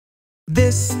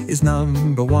This is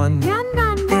number one,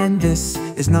 and this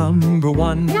is number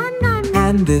one,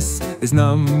 and this is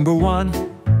number one.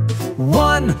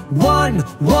 One, one,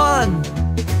 one.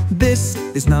 This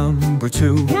is number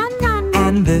two,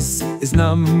 and this is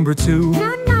number two,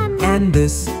 and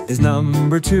this is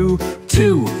number two.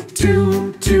 Two,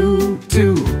 two, two,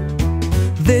 two.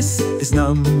 This is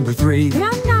number three,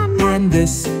 and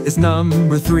this is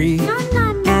number three,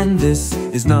 and this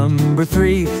is number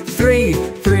three. Three,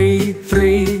 three,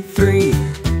 three, three.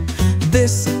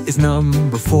 This is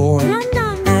number four,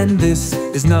 and this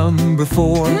is number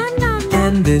four,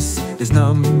 and this is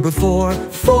number four.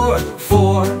 Four,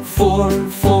 four, four,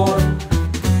 four.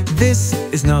 This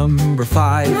is number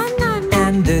five,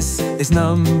 and this is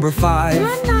number five,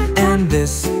 and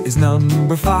this is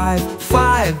number five.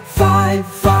 Five, five,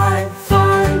 five,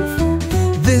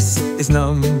 five. This is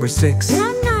number six,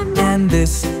 and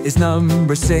this is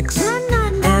number six,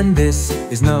 and this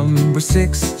is number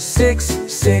six. Six,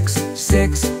 six,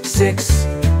 six, six.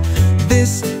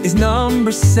 This is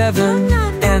number seven,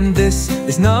 and this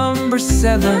is number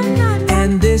seven,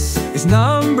 and this is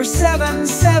number seven.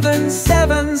 Seven,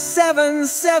 seven, seven,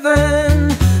 seven.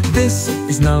 This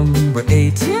is number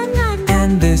eight,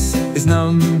 and this is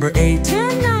number eight,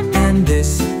 and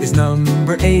this is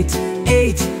number eight.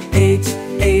 Eight, eight,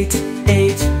 eight,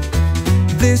 eight.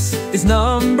 This is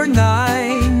number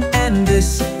nine, and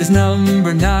this is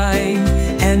number nine,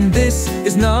 and this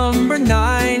is number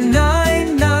nine.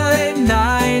 Nine, nine,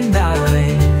 nine,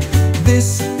 nine.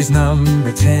 This is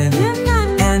number 10,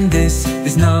 and this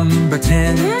is number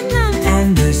 10,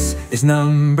 and this is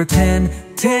number 10.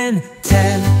 10,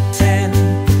 10, 10.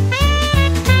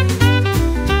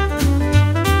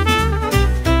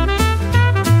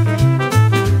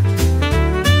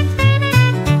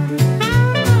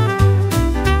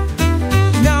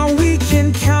 Now we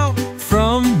can count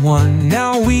from 1.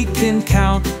 Now we can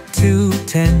count to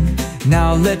 10.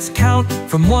 Now let's count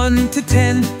from 1 to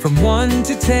 10. From 1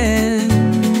 to 10.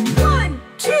 1,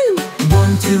 2.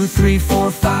 1, 2, 3,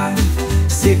 4, 5,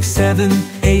 6, 7,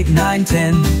 8, 9,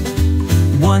 10.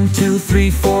 1, 2, 3,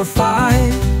 4,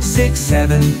 5, 6,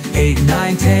 7, 8,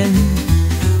 9, 10.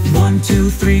 1, 2,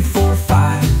 3, 4,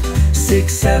 5,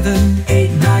 6, 7,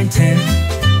 8, 9, 10.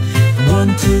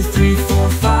 1, 2, 3, 4,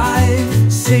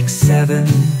 5, 6, 7,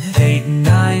 8, 9.